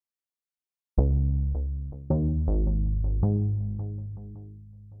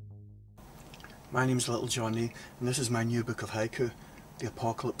My name's Little John Nee, and this is my new book of haiku, The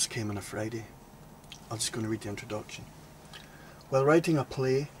Apocalypse Came on a Friday. I'm just going to read the introduction. While writing a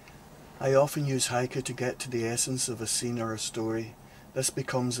play, I often use haiku to get to the essence of a scene or a story. This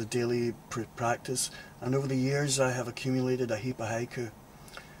becomes a daily practice, and over the years I have accumulated a heap of haiku.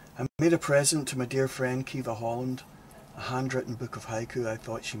 I made a present to my dear friend Kiva Holland, a handwritten book of haiku I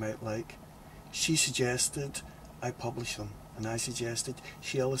thought she might like. She suggested I publish them, and I suggested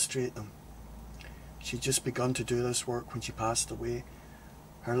she illustrate them. She'd just begun to do this work when she passed away.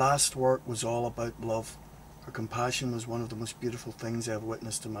 Her last work was all about love. Her compassion was one of the most beautiful things I've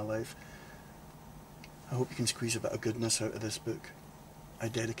witnessed in my life. I hope you can squeeze a bit of goodness out of this book. I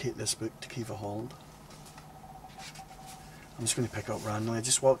dedicate this book to Kiva Holland. I'm just going to pick up randomly. I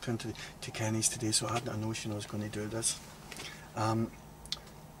just walked into Kennys today, so I hadn't a notion I was going to do this.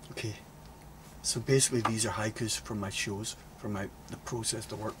 Okay, so basically these are haikus from my shows, from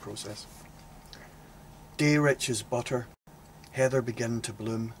the work process. Day rich as butter, heather begin to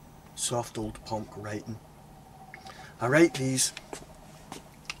bloom, soft old punk writing. I write these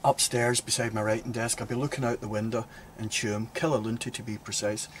upstairs beside my writing desk. I'll be looking out the window and chew 'em. Killalunty to be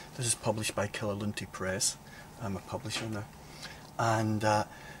precise. This is published by Killalunty Press. I'm a publisher now. And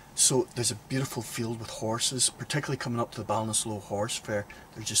so there's a beautiful field with horses, particularly coming up to the Ballinasloe Horse Fair.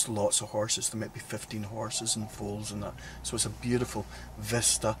 There's just lots of horses. There might be 15 horses and foals and that. So it's a beautiful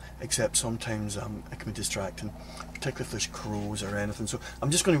vista, except sometimes it can be distracting, particularly if there's crows or anything. So I'm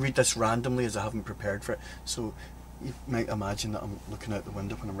just going to read this randomly as I haven't prepared for it. So you might imagine that I'm looking out the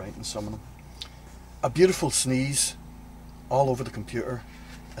window when I'm writing some of them. A beautiful sneeze all over the computer.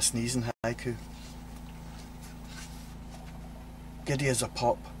 A sneezing haiku. Giddy as a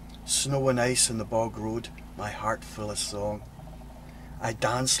pup, snow and ice in the bog road, my heart full of song. I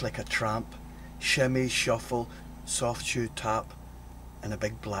dance like a tramp, shimmy, shuffle, soft shoe tap, in a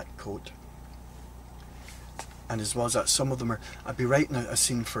big black coat. And as well as that, some of them are, I'd be writing a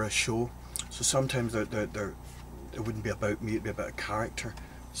scene for a show, so sometimes it wouldn't be about me, it'd be about a character.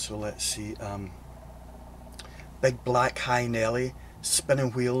 So let's see, big black high Nelly,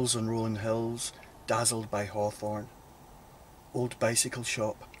 spinning wheels on rolling hills, dazzled by hawthorn. Old bicycle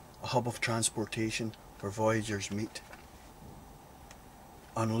shop, a hub of transportation where voyagers meet.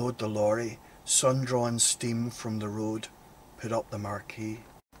 Unload the lorry, sun-drawn steam from the road, put up the marquee.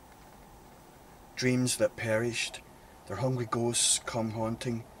 Dreams that perished, their hungry ghosts come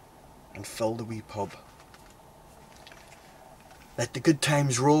haunting and fill the wee pub. Let the good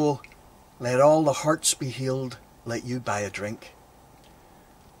times roll, let all the hearts be healed, let you buy a drink.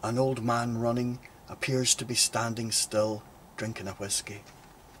 An old man running appears to be standing still, drinking a whiskey.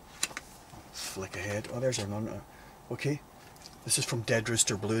 Flick ahead. Oh, there's our none. Okay, this is from Dead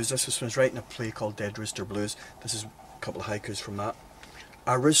Rooster Blues. This was when I was writing a play called Dead Rooster Blues. This is a couple of haikus from that.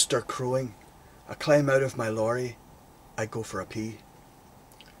 A rooster crowing. I climb out of my lorry. I go for a pee.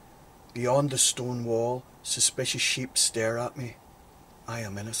 Beyond the stone wall, suspicious sheep stare at me. I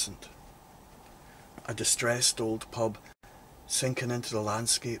am innocent. A distressed old pub sinking into the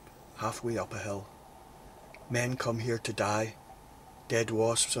landscape halfway up a hill. Men come here to die. Dead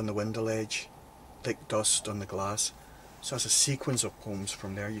wasps on the window ledge. Thick dust on the glass. So that's a sequence of poems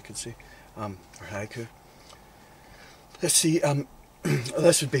from there, you can see, for haiku. Let's see,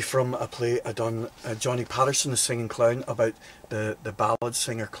 this would be from a play I done, Johnny Patterson, the singing clown, about the ballad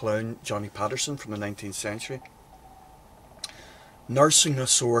singer clown Johnny Patterson from the 19th century. Nursing a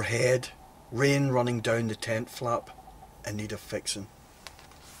sore head, rain running down the tent flap, in need of fixing.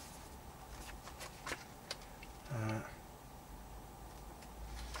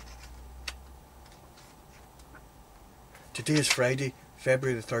 Today is Friday,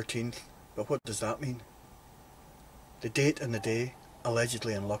 February the 13th, but what does that mean? The date and the day,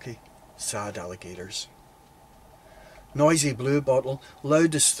 allegedly unlucky, sad alligators. Noisy blue bottle,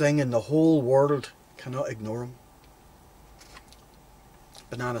 loudest thing in the whole world, cannot ignore him.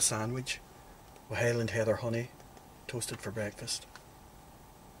 Banana sandwich, with Highland heather honey, toasted for breakfast.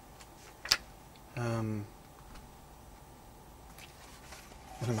 One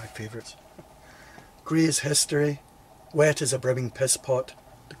of my favourites. Grey as history, wet as a brimming piss pot,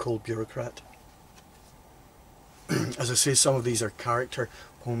 the cold bureaucrat. As I say, some of these are character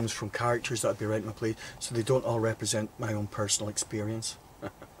poems from characters that I'd be writing a play, so they don't all represent my own personal experience.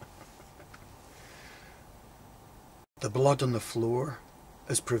 The blood on the floor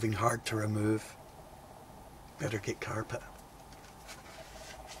is proving hard to remove. Better get carpet.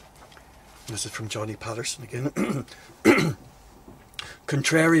 This is from Johnny Patterson again.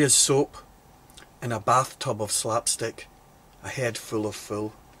 Contrary as soap, in a bathtub of slapstick, a head full of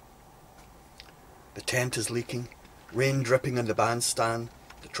full. The tent is leaking, rain dripping on the bandstand,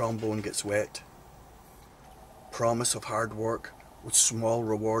 the trombone gets wet, promise of hard work with small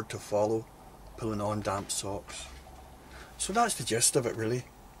reward to follow, pulling on damp socks. So that's the gist of it, really.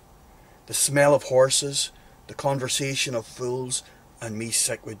 The smell of horses, the conversation of fools, and me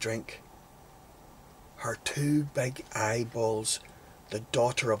sick with drink. Her two big eyeballs, the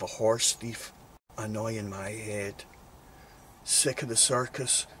daughter of a horse thief, annoying my head. Sick of the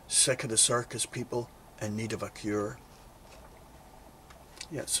circus people in need of a cure.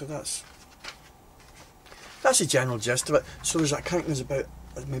 Yeah, so that's the general gist of it. So there's, I think there's about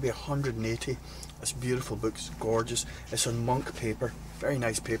maybe 180. This beautiful book's gorgeous. It's on monk paper, very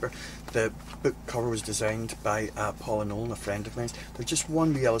nice paper. The book cover was designed by Paula Nolan, a friend of mine. There's just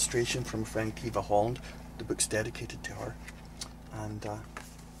one wee illustration from a friend, Kiva Holland. The book's dedicated to her. And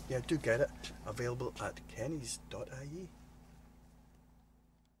yeah, do get it. Available at kennys.ie.